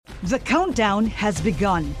The countdown has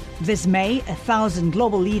begun. This May, 1,000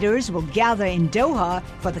 global leaders will gather in Doha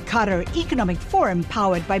for the Qatar Economic Forum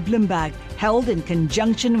powered by Bloomberg, held in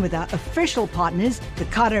conjunction with our official partners, the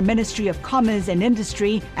Qatar Ministry of Commerce and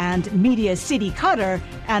Industry and Media City Qatar,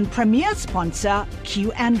 and premier sponsor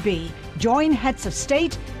QNB. Join heads of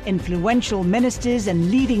state, influential ministers,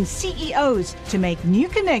 and leading CEOs to make new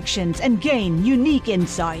connections and gain unique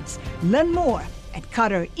insights. Learn more at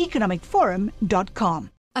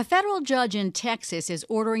QatarEconomicForum.com. A federal judge in Texas is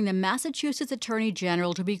ordering the Massachusetts Attorney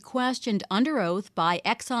General to be questioned under oath by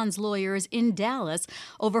Exxon's lawyers in Dallas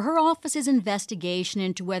over her office's investigation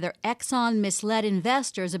into whether Exxon misled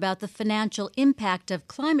investors about the financial impact of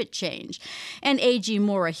climate change. And AG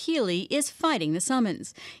Maura Healey is fighting the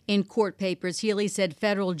summons. In court papers, Healey said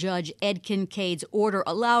federal judge Ed Kincaid's order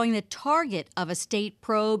allowing the target of a state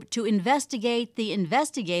probe to investigate the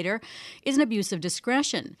investigator is an abuse of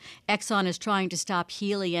discretion. Exxon is trying to stop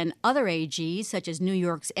Healey and other AGs, such as New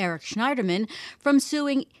York's Eric Schneiderman, from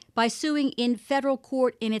suing in federal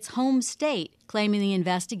court in its home state, claiming the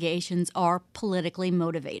investigations are politically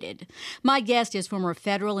motivated. My guest is former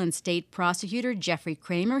federal and state prosecutor Jeffrey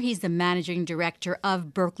Kramer. He's the managing director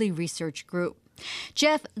of Berkeley Research Group.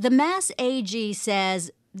 Jeff, the Mass AG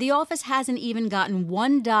says the office hasn't even gotten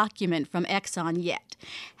one document from Exxon yet.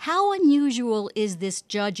 How unusual is this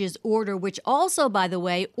judge's order, which also, by the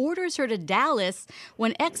way, orders her to Dallas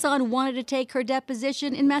when Exxon wanted to take her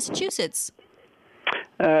deposition in Massachusetts?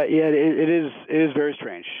 It is very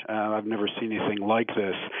strange. I've never seen anything like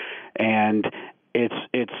this, and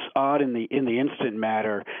it's odd in the instant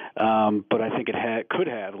matter, but I think it could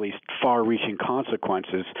have at least far-reaching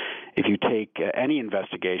consequences. If you take any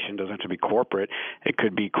investigation, doesn't have to be corporate, it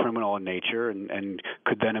could be criminal in nature, and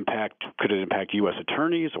could it impact U.S.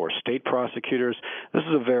 attorneys or state prosecutors? This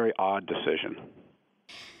is a very odd decision.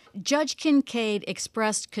 Judge Kincaid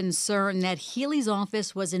expressed concern that Healey's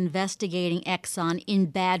office was investigating Exxon in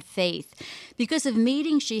bad faith because of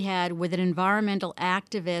meetings she had with an environmental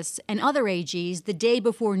activist and other AGs the day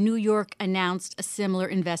before New York announced a similar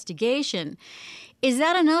investigation. Is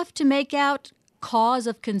that enough to make out cause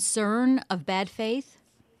of concern of bad faith?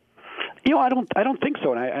 I don't think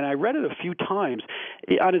so, and I read it a few times.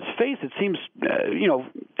 On its face, it seems,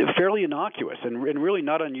 fairly innocuous and really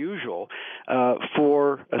not unusual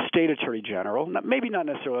for a state attorney general, maybe not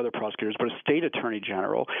necessarily other prosecutors, but a state attorney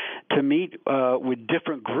general to meet with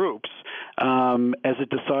different groups as it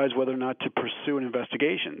decides whether or not to pursue an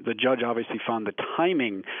investigation. The judge obviously found the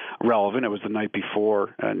timing relevant. It was the night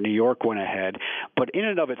before New York went ahead, but in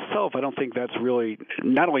and of itself, I don't think that's really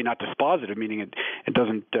not only not dispositive, meaning it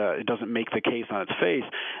doesn't make the case on its face,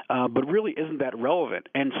 but really isn't that relevant,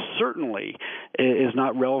 and certainly is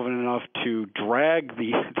not relevant enough to drag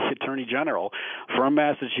the Attorney General from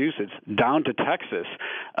Massachusetts down to Texas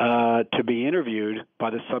to be interviewed by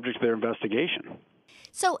the subject of their investigation.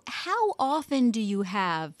 So how often do you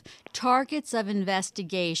have targets of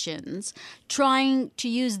investigations trying to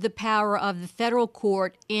use the power of the federal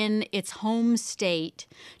court in its home state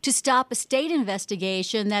to stop a state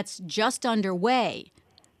investigation that's just underway?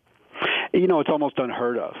 It's almost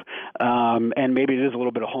unheard of. And maybe it is a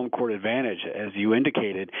little bit of home court advantage, as you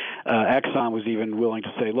indicated. Exxon was even willing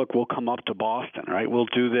to say, look, we'll come up to Boston, right? We'll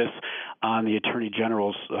do this on the Attorney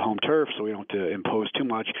General's home turf, so we don't have to impose too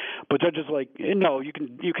much. But judges like, no, you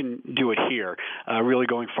can do it here, really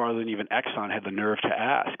going farther than even Exxon had the nerve to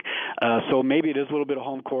ask. So maybe it is a little bit of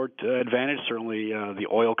home court advantage. Certainly the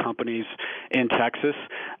oil companies in Texas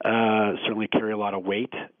certainly carry a lot of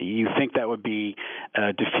weight. You think that would be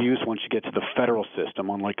diffused once you get to the federal system,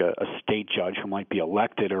 unlike a state judge who might be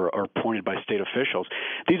elected or appointed by state officials.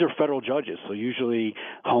 These are federal judges, so usually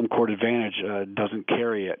home court advantage doesn't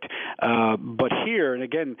carry it. But here, and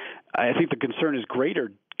again, I think the concern is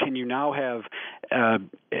greater. Can you now have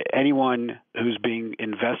anyone who's being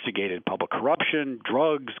investigated, public corruption,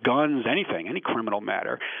 drugs, guns, anything, any criminal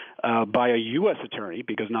matter, by a U.S. attorney,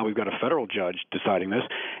 because now we've got a federal judge deciding this,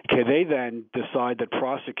 can they then decide that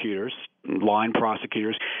prosecutors, line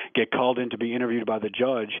prosecutors, get called in to be interviewed by the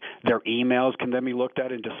judge? Their emails can then be looked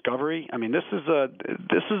at in discovery? I mean, this is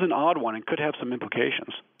an odd one and could have some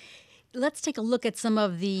implications. Let's take a look at some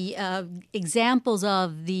of the examples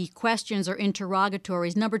of the questions or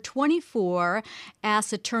interrogatories. Number 24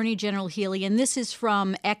 asks Attorney General Healey, and this is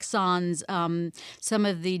from Exxon's, some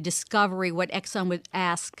of the discovery, what Exxon would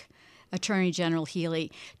ask Attorney General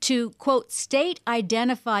Healey, to, quote, state,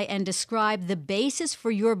 identify, and describe the basis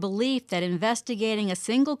for your belief that investigating a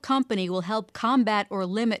single company will help combat or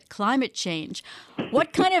limit climate change.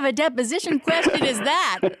 What kind of a deposition question is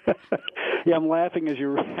that? Yeah, I'm laughing as you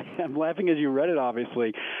read it.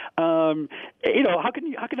 Obviously, how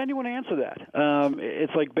can anyone answer that?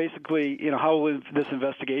 It's like basically, how will this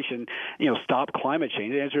investigation, stop climate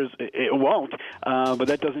change? The answer is it won't. But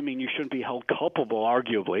that doesn't mean you shouldn't be held culpable,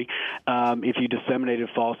 arguably, if you disseminated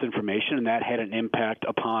false information and that had an impact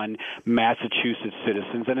upon Massachusetts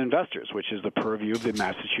citizens and investors, which is the purview of the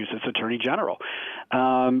Massachusetts Attorney General.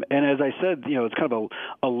 And as I said, it's kind of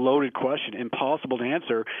a loaded question, impossible to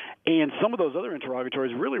answer. And some of those other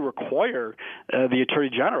interrogatories really require the Attorney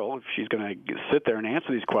General, if she's going to sit there and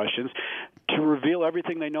answer these questions, to reveal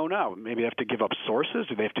everything they know now. Maybe they have to give up sources,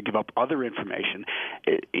 or they have to give up other information.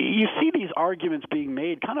 You see these arguments being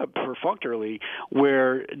made kind of perfunctorily,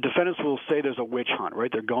 where defendants will say there's a witch hunt,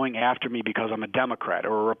 right? They're going after me because I'm a Democrat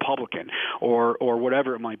or a Republican or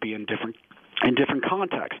whatever it might be in different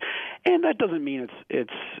contexts. And that doesn't mean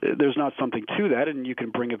there's not something to that, and you can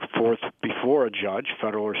bring it forth before a judge,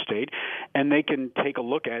 federal or state, and they can take a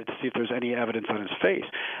look at it to see if there's any evidence on his face.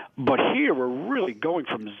 But here we're really going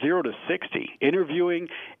from 0 to 60, interviewing,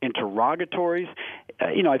 interrogatories.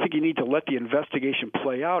 I think you need to let the investigation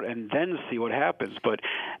play out and then see what happens. But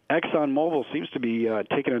ExxonMobil seems to be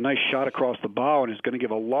taking a nice shot across the bow and is going to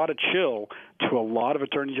give a lot of chill to a lot of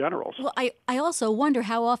attorney generals. Well, I also wonder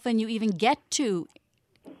how often you even get to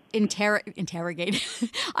interrogate.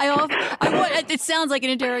 It sounds like an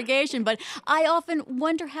interrogation, but I often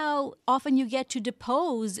wonder how often you get to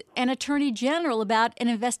depose an attorney general about an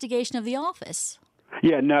investigation of the office.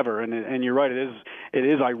 Yeah, never. And you're right. It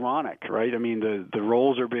is ironic, right? I mean, the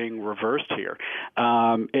roles are being reversed here.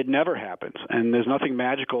 It never happens, and there's nothing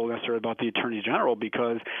magical necessarily about the Attorney General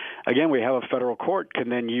because, again, we have a federal court. Can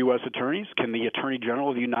then U.S. attorneys, can the Attorney General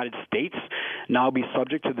of the United States now be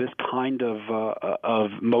subject to this kind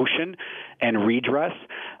of motion and redress?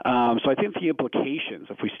 So I think the implications,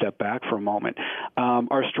 if we step back for a moment,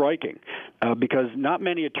 are striking because not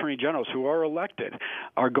many Attorney Generals who are elected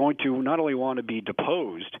are going to not only want to be deposed,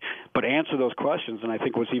 but answer those questions. And I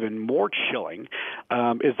think what's even more chilling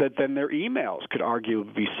is that then their emails could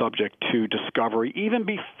arguably be subject to discovery even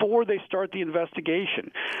before they start the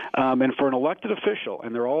investigation. And for an elected official,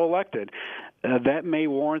 and they're all elected, that may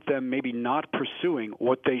warrant them maybe not pursuing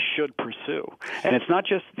what they should pursue. And it's not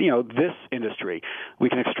just, this industry. We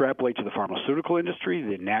can extrapolate to the pharmaceutical industry,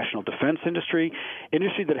 the national defense industry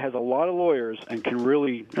that has a lot of lawyers and can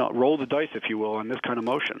really roll the dice, if you will, on this kind of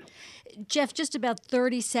motion. Jeff, just about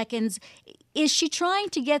 30 seconds. Is she trying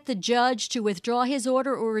to get the judge to withdraw his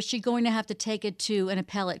order, or is she going to have to take it to an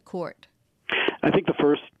appellate court? I think the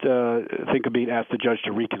first thing could be to ask the judge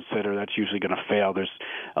to reconsider. That's usually going to fail.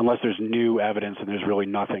 Unless there's new evidence and there's really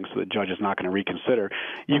nothing, so the judge is not going to reconsider.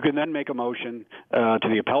 You can then make a motion to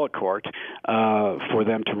the appellate court for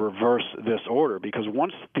them to reverse this order, because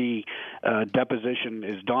once the deposition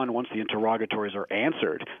is done, once the interrogatories are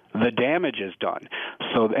answered, the damage is done.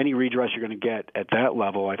 So any redress you're going to get at that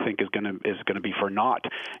level, I think, is going to be for naught.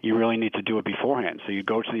 You really need to do it beforehand. So you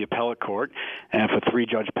go to the appellate court, and if a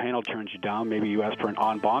 3-judge panel turns you down, maybe you ask for an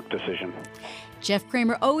en banc decision. Jeff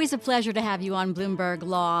Kramer, always a pleasure to have you on Bloomberg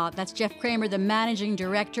Law. That's Jeff Kramer, the managing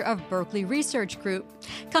director of Berkeley Research Group.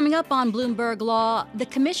 Coming up on Bloomberg Law, the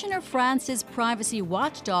Commissioner France's privacy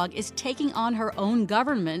watchdog is taking on her own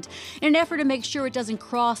government in an effort to make sure it doesn't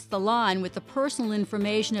cross the line with the personal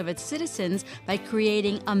information of its citizens by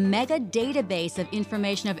creating a mega database of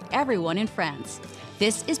information of everyone in France.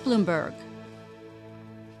 This is Bloomberg.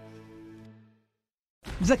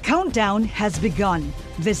 The countdown has begun.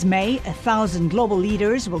 This May, 1,000 global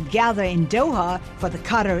leaders will gather in Doha for the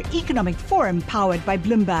Qatar Economic Forum powered by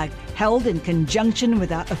Bloomberg, held in conjunction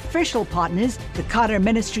with our official partners, the Qatar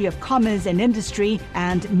Ministry of Commerce and Industry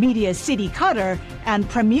and Media City Qatar, and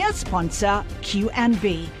premier sponsor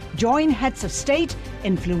QNB. Join heads of state,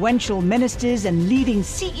 influential ministers, and leading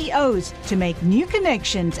CEOs to make new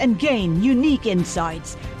connections and gain unique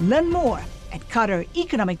insights. Learn more at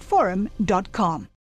QatarEconomicForum.com.